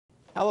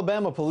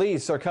Alabama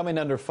police are coming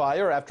under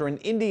fire after an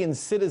Indian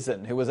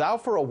citizen who was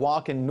out for a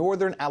walk in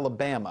northern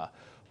Alabama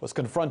was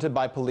confronted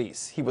by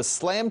police. He was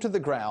slammed to the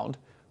ground,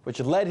 which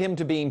led him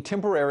to being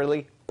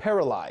temporarily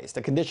paralyzed,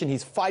 a condition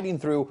he's fighting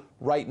through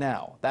right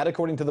now. That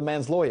according to the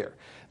man's lawyer.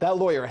 That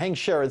lawyer, Hank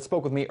Sherrod,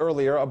 spoke with me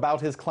earlier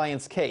about his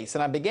client's case,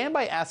 and I began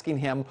by asking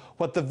him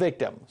what the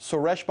victim,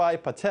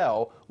 Sureshbhai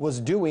Patel, was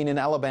doing in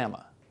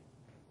Alabama.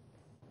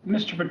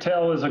 Mr.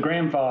 Patel is a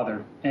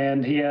grandfather,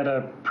 and he had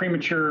a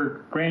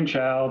premature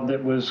grandchild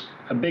that was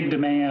a big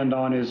demand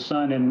on his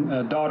son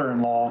and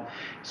daughter-in-law.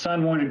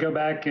 Son wanted to go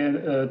back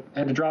and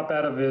had to drop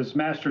out of his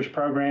master's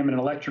program in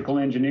electrical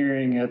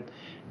engineering at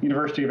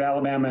University of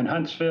Alabama in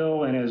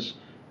Huntsville, and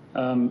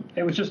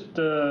it was just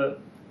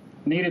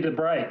needed a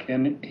break,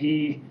 and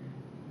he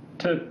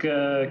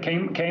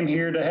came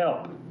here to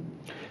help.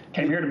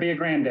 Came here to be a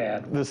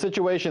granddad. The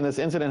situation, this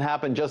incident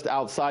happened just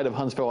outside of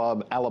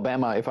Huntsville,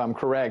 Alabama, if I'm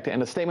correct.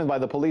 And a statement by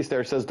the police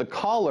there says the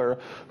caller,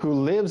 who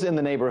lives in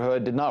the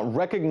neighborhood, did not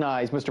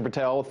recognize Mr.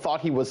 Patel,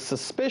 thought he was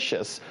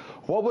suspicious.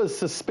 What was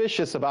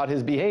suspicious about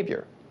his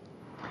behavior?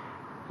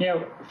 You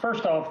know,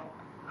 first off,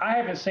 I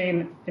haven't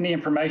seen any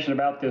information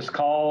about this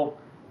call.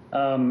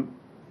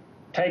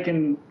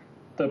 Taking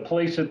the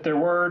police at their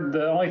word,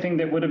 the only thing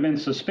that would have been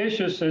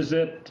suspicious is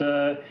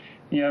that,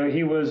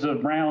 he was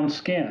of brown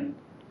skin.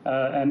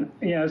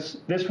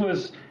 This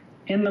was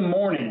in the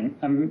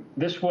morning.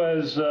 This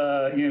was,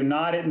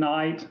 not at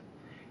night.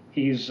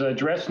 He's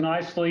dressed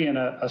nicely in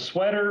a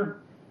sweater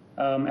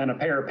and a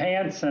pair of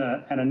pants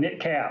and a knit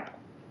cap.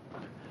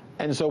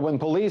 And so when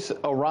police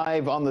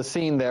arrive on the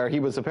scene there, he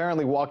was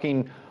apparently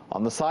walking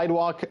on the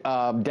sidewalk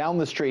down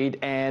the street,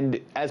 and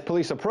as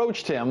police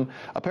approached him,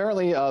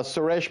 apparently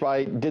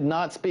Sureshbhai did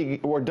not speak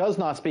or does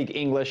not speak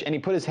English, and he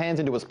put his hands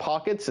into his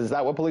pockets. Is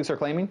that what police are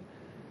claiming?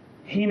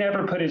 He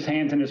never put his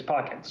hands in his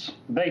pockets.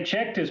 They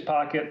checked his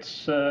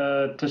pockets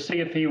to see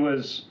if he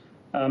was,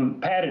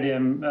 patted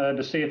him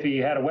to see if he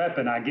had a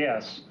weapon, I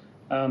guess.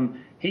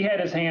 He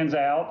had his hands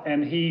out,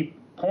 and he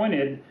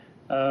pointed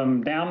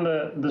down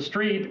the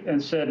street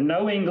and said,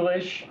 "No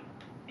English,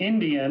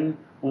 Indian,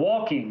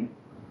 walking,"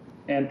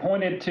 and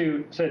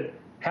said,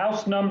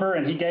 "House number,"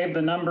 and he gave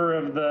the number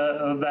of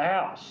the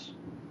house.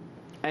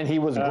 And he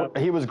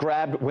was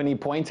grabbed when he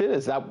pointed?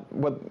 Is that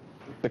what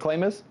the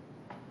claim is?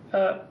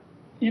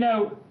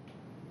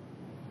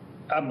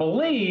 I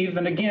believe,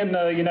 and again,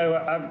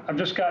 I've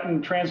just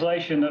gotten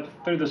translation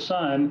through the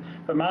Sun,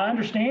 but my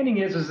understanding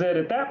is that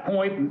at that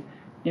point,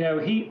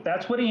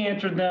 that's what he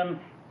answered them.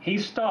 He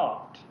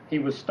stopped. He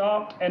was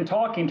stopped and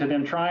talking to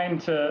them, trying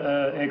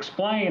to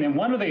explain, and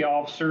one of the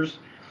officers,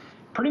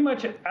 pretty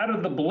much out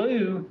of the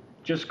blue,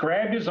 just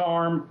grabbed his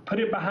arm, put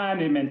it behind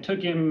him, and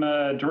took him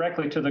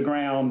directly to the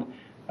ground,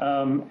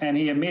 and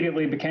he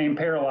immediately became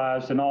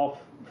paralyzed in all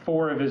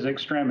four of his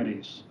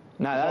extremities.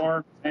 Now his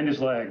arms and his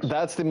legs.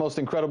 That's the most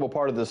incredible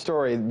part of the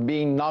story.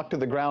 Being knocked to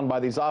the ground by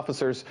these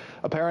officers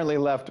apparently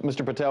left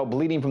Mr. Patel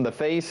bleeding from the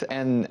face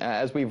and,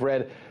 as we've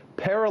read,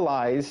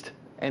 paralyzed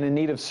and in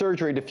need of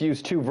surgery to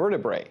fuse two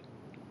vertebrae.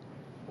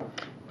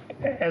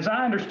 As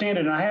I understand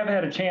it, and I haven't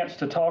had a chance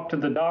to talk to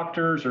the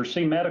doctors or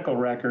see medical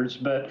records,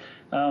 but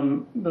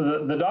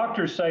the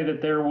doctors say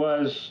that there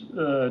was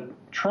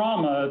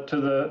trauma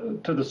to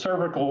the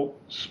cervical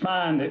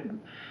spine that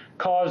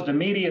caused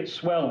immediate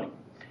swelling.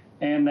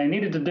 And they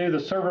needed to do the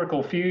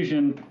cervical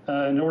fusion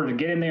in order to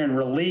get in there and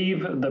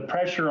relieve the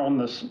pressure on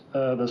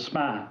the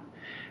spine.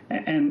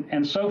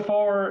 And so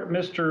far,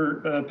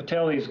 Mr.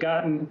 Patel,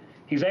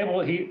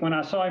 when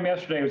I saw him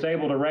yesterday, he was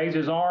able to raise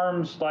his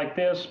arms like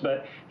this,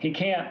 but he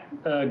can't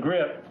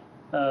grip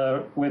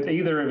with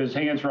either of his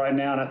hands right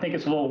now, and I think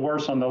it's a little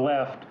worse on the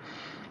left.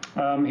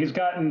 He's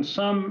gotten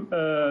some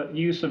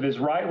use of his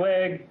right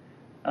leg,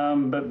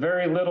 but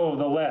very little of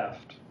the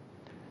left.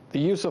 The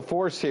use of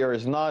force here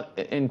is not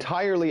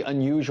entirely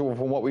unusual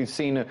from what we've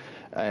seen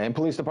in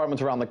police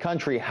departments around the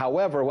country.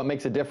 However, what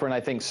makes it different,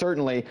 I think,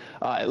 certainly,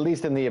 at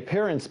least in the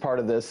appearance part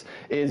of this,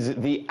 is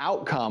the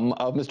outcome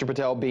of Mr.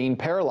 Patel being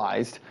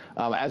paralyzed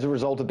as a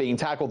result of being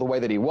tackled the way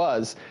that he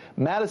was.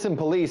 Madison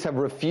police have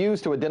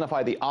refused to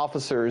identify the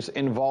officers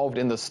involved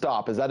in the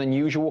stop. Is that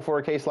unusual for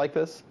a case like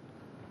this?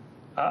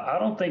 I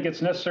don't think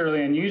it's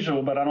necessarily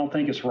unusual, but I don't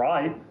think it's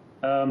right.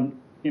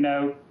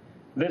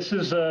 This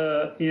is,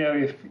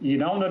 if you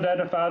don't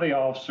identify the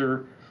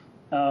officer,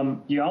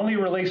 you only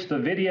release the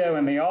video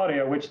and the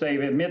audio, which they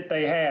admit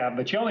they have,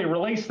 but you only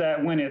release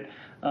that when it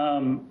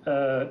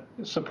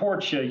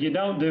supports you. You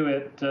don't do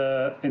it,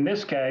 in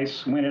this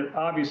case, when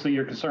obviously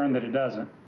you're concerned that it doesn't.